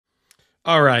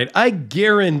All right, I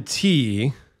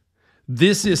guarantee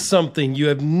this is something you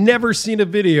have never seen a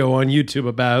video on YouTube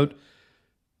about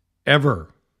ever.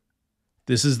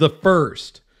 This is the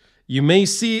first. You may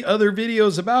see other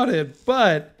videos about it,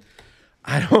 but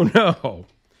I don't know.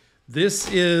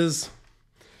 This is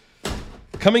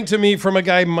coming to me from a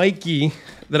guy, Mikey,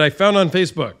 that I found on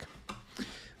Facebook.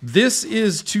 This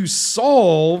is to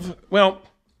solve, well,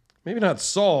 maybe not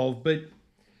solve, but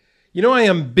you know, I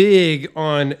am big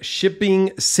on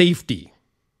shipping safety,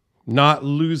 not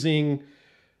losing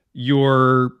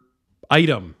your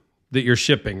item that you're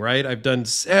shipping, right? I've done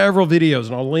several videos,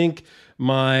 and I'll link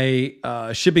my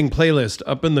shipping playlist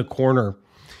up in the corner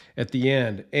at the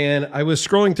end. And I was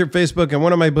scrolling through Facebook, and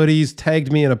one of my buddies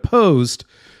tagged me in a post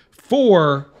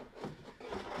for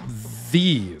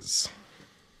these.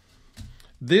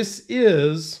 This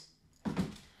is,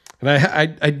 and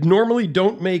I normally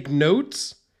don't make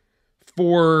notes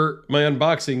for my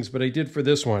unboxings, but I did for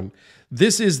this one.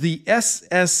 This is the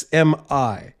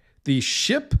SSMI, the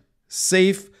Ship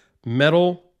Safe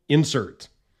Metal Insert.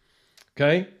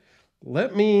 Okay,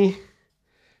 let me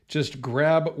just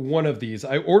grab one of these.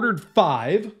 I ordered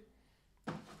 5,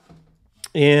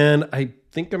 and I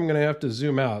think I'm gonna have to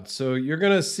zoom out. So you're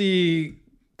gonna see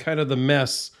kind of the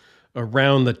mess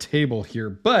around the table here.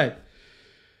 But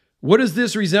what does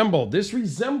this resemble? This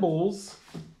resembles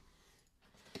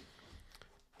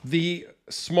the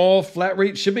small flat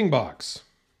rate shipping box.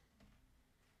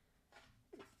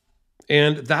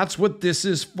 And that's what this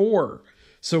is for.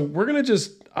 So we're going to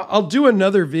just, I'll do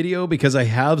another video because I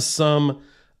have some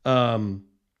knives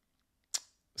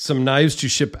to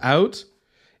ship out.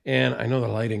 And I know the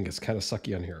lighting is kind of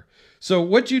sucky on here. So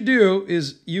what you do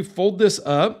is you fold this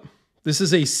up. This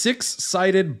is a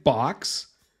 6-sided box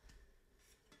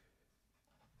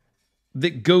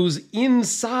that goes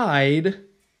inside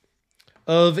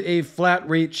of a flat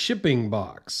rate shipping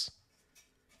box.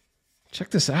 Check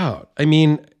this out. I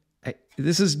mean,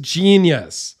 this is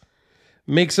genius.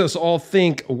 Makes us all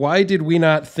think, why did we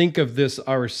not think of this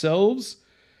ourselves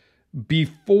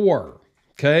before?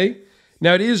 Okay.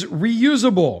 Now it is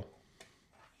reusable. All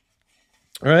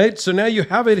right. So now you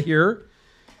have it here.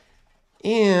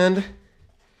 And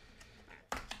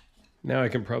now I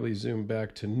can probably zoom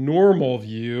back to normal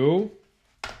view.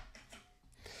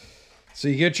 So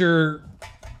you get your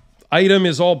item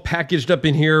is all packaged up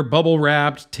in here, bubble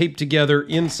wrapped, taped together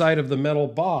inside of the metal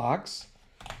box.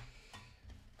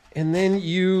 And then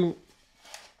you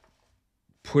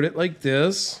put it like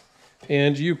this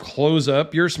and you close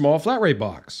up your small flat rate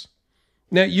box.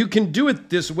 Now you can do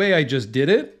it this way I just did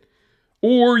it,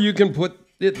 or you can put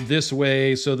it this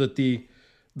way so that the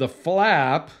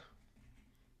flap,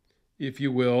 if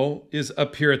you will, is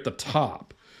up here at the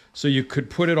top. So you could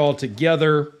put it all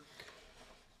together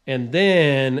and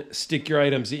then stick your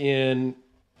items in,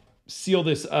 seal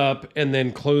this up, and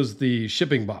then close the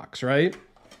shipping box, right?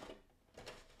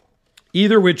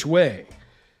 Either which way.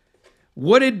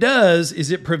 What it does is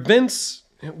it prevents,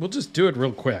 we'll just do it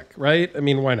real quick, right? I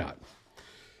mean, why not?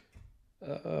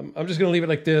 I'm just gonna leave it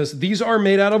like this. These are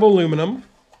made out of aluminum.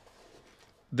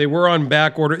 They were on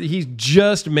back order. He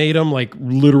just made them like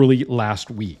literally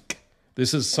last week.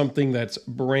 This is something that's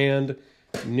brand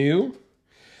new.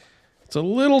 It's a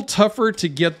little tougher to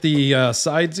get the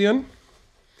sides in.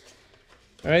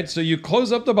 All right, so you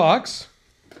close up the box,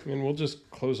 and we'll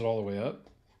just close it all the way up.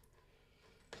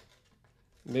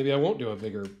 Maybe I won't do a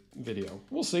bigger video.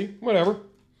 We'll see, whatever. All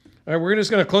right, we're just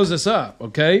gonna close this up,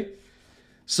 okay?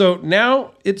 So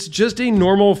now it's just a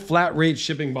normal flat rate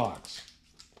shipping box,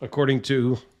 according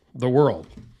to the world.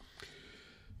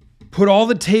 Put all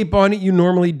the tape on it you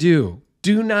normally do.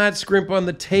 Do not scrimp on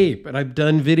the tape. And I've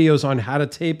done videos on how to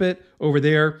tape it over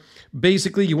there.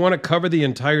 Basically, you want to cover the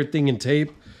entire thing in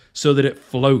tape so that it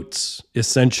floats,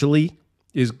 essentially,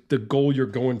 is the goal you're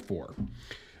going for.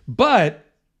 But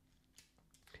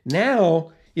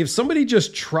now, if somebody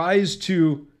just tries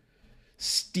to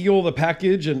steal the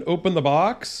package and open the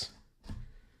box,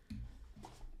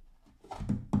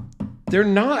 they're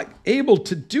not able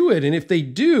to do it. And if they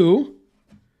do,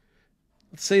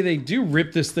 let's say they do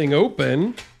rip this thing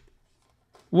open,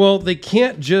 well, they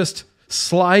can't just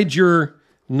slide your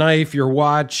knife, your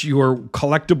watch, your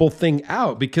collectible thing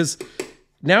out because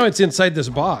now it's inside this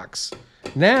box.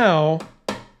 Now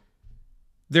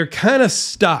they're kind of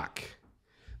stuck.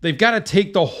 They've got to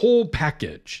take the whole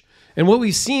package. And what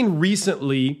we've seen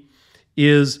recently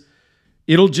is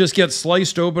it'll just get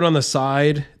sliced open on the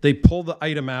side. They pull the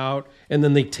item out and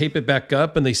then they tape it back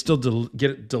up and they still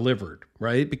get it delivered,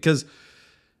 right? Because,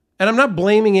 and I'm not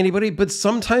blaming anybody, but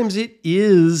sometimes it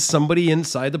is somebody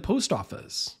inside the post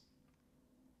office.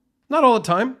 Not all the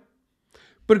time,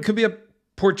 but it could be a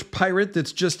Porch Pirate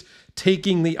that's just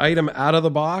taking the item out of the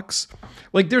box.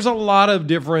 Like there's a lot of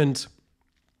different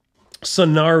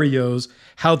scenarios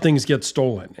how things get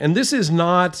stolen. And this is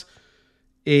not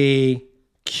a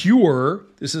cure.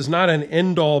 This is not an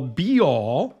end all be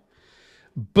all,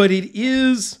 but it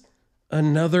is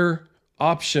another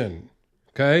option.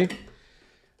 Okay.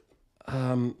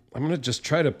 I'm going to just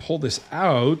try to pull this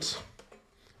out,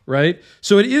 right?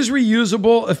 So it is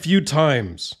reusable a few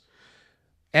times.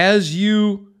 As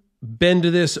you bend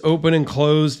this open and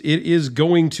closed, it is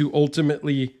going to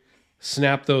ultimately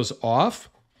snap those off.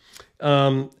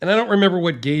 And I don't remember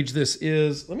what gauge this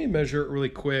is. Let me measure it really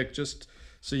quick just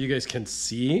so you guys can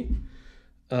see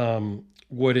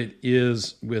what it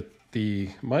is with the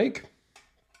mic.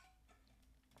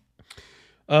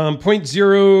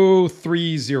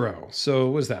 0.030. So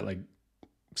what is that, like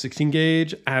 16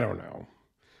 gauge? I don't know.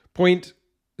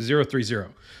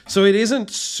 0.030. So it isn't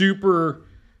super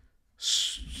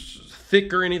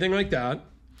thick or anything like that.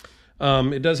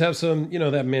 It does have some,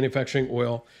 that manufacturing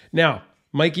oil. Now,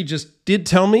 Mikey just did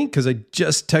tell me, because I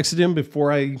just texted him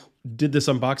before I did this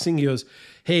unboxing. He goes,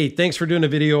 hey, thanks for doing a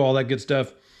video, all that good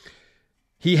stuff.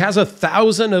 He has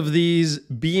 1,000 of these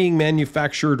being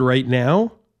manufactured right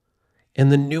now, and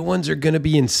the new ones are going to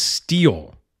be in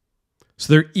steel.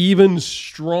 So they're even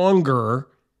stronger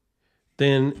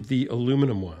than the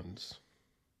aluminum ones.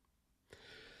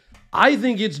 I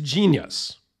think it's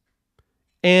genius.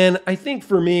 And I think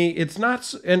for me, it's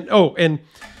not, and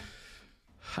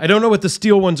I don't know what the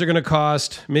steel ones are going to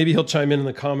cost. Maybe he'll chime in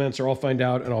the comments, or I'll find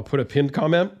out and I'll put a pinned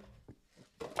comment.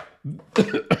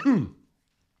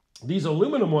 These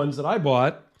aluminum ones that I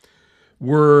bought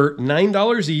were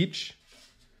 $9 each,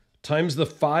 times the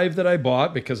 5 that I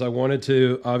bought, because I wanted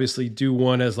to obviously do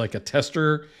one as like a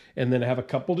tester and then have a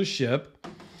couple to ship.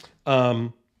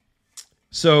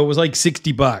 So it was like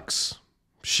 $60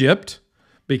 shipped,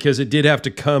 because it did have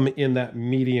to come in that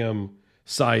medium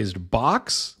sized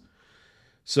box.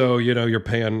 So, you're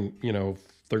paying, $13,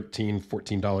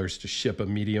 $14 to ship a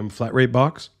medium flat rate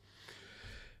box.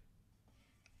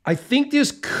 I think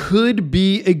this could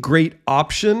be a great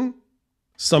option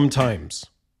sometimes.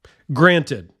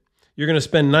 Granted, you're going to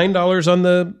spend $9 on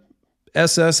the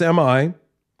SSMI.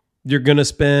 You're going to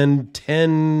spend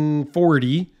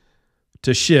 $10.40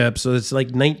 to ship. So it's like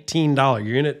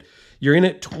 $19. You're in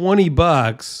it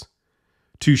 $20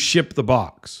 to ship the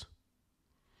box.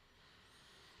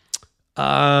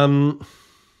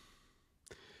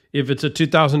 If it's a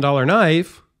 $2,000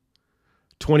 knife,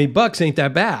 $20 ain't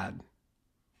that bad.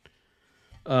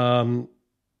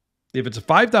 If it's a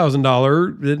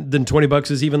 $5,000, then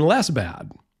 $20 is even less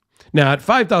bad. Now, at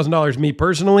 $5,000, me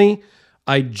personally,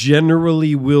 I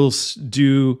generally will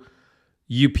do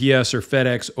UPS or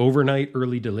FedEx overnight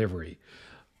early delivery.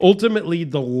 Ultimately,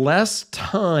 the less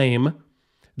time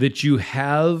that you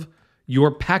have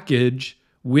your package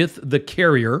with the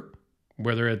carrier,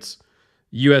 whether it's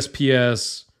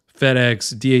USPS,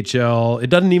 FedEx, DHL, it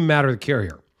doesn't even matter the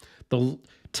carrier. The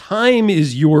time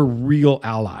is your real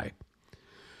ally.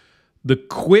 The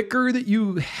quicker that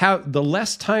you have, the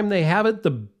less time they have it,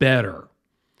 the better.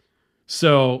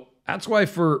 So that's why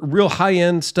for real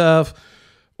high-end stuff,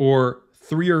 or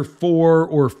 3 or 4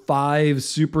 or 5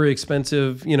 super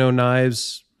expensive,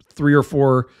 knives, 3 or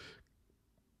 4,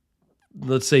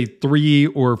 let's say 3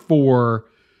 or 4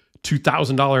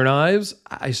 $2,000 knives,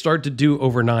 I start to do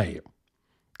overnight.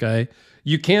 Okay.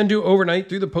 You can do overnight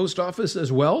through the post office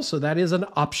as well. So that is an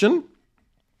option.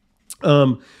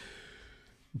 But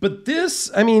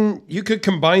this, you could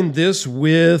combine this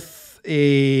with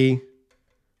an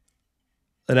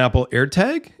Apple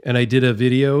AirTag. And I did a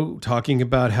video talking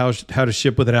about how to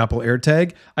ship with an Apple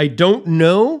AirTag. I don't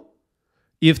know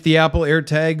if the Apple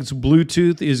AirTag's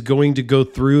Bluetooth is going to go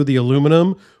through the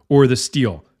aluminum or the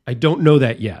steel. I don't know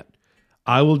that yet.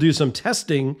 I will do some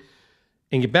testing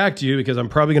and get back to you, because I'm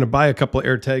probably going to buy a couple of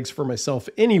AirTags for myself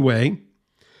anyway.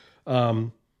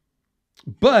 But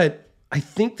I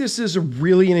think this is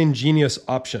really an ingenious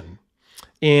option.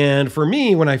 And for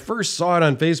me, when I first saw it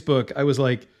on Facebook, I was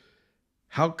like,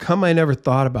 how come I never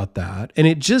thought about that? And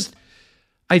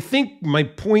I think my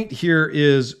point here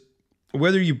is,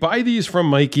 whether you buy these from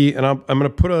Mikey, and I'm going to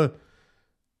put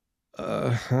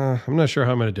I'm not sure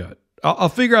how I'm going to do it. I'll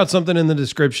figure out something in the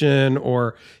description,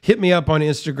 or hit me up on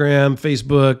Instagram,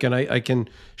 Facebook, and I can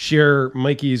share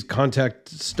Mikey's contact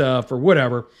stuff or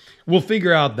whatever. We'll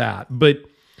figure out that. But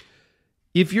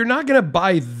if you're not going to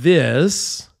buy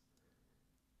this,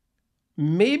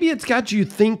 maybe it's got you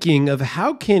thinking of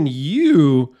how can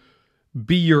you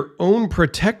be your own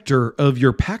protector of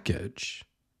your package.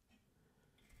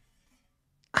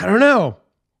 I don't know.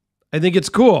 I think it's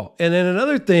cool. And then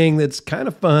another thing that's kind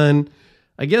of fun,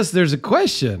 I guess there's a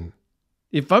question.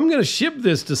 If I'm going to ship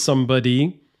this to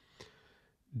somebody,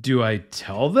 do I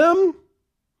tell them?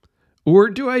 Or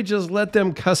do I just let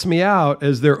them cuss me out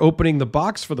as they're opening the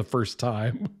box for the first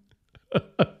time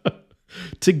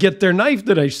to get their knife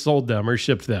that I sold them or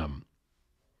shipped them?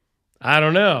 I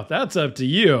don't know. That's up to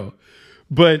you.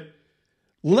 But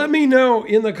let me know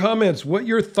in the comments what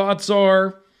your thoughts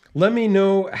are. Let me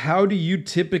know, how do you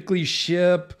typically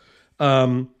ship?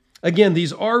 Again,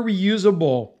 these are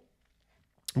reusable,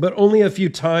 but only a few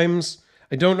times.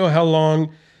 I don't know how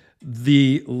long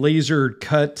the laser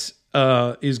cut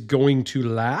is going to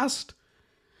last.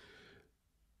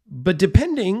 But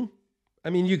depending, I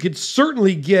mean, you could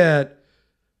certainly get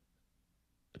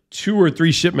 2 or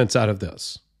 3 shipments out of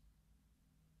this.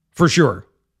 For sure.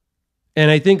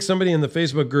 And I think somebody in the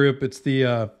Facebook group, it's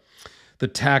the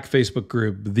TAC Facebook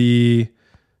group, the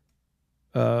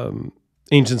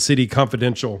Ancient City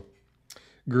Confidential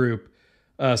group,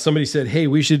 somebody said, hey,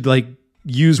 we should like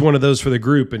use one of those for the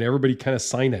group, and everybody kind of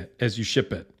sign it as you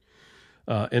ship it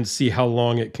and see how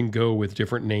long it can go with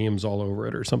different names all over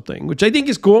it or something, which I think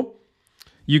is cool.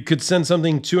 You could send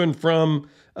something to and from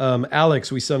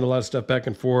Alex. We send a lot of stuff back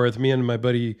and forth. Me and my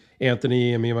buddy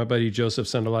Anthony and me and my buddy Joseph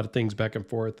send a lot of things back and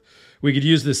forth. We could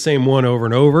use the same one over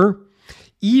and over.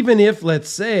 Even if, let's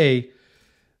say,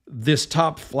 this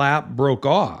top flap broke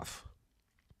off,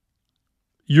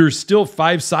 you're still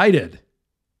 5-sided.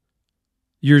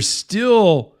 You're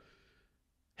still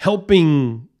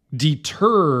helping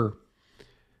deter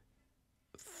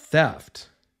theft.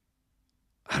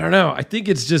 I don't know. I think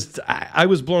it's just, I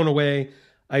was blown away.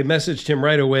 I messaged him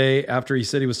right away after he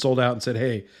said he was sold out and said,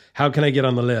 hey, how can I get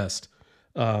on the list?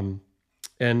 And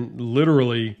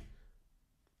literally,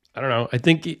 I don't know. I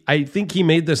think he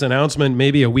made this announcement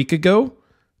maybe a week ago,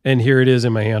 and here it is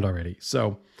in my hand already.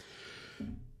 So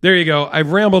there you go.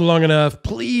 I've rambled long enough.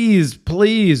 Please,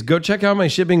 please go check out my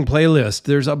shipping playlist.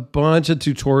 There's a bunch of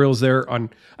tutorials there on,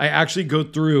 I actually go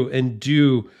through and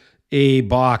do a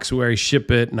box where I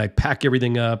ship it and I pack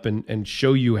everything up and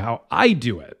show you how I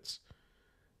do it.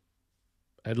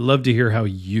 I'd love to hear how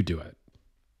you do it.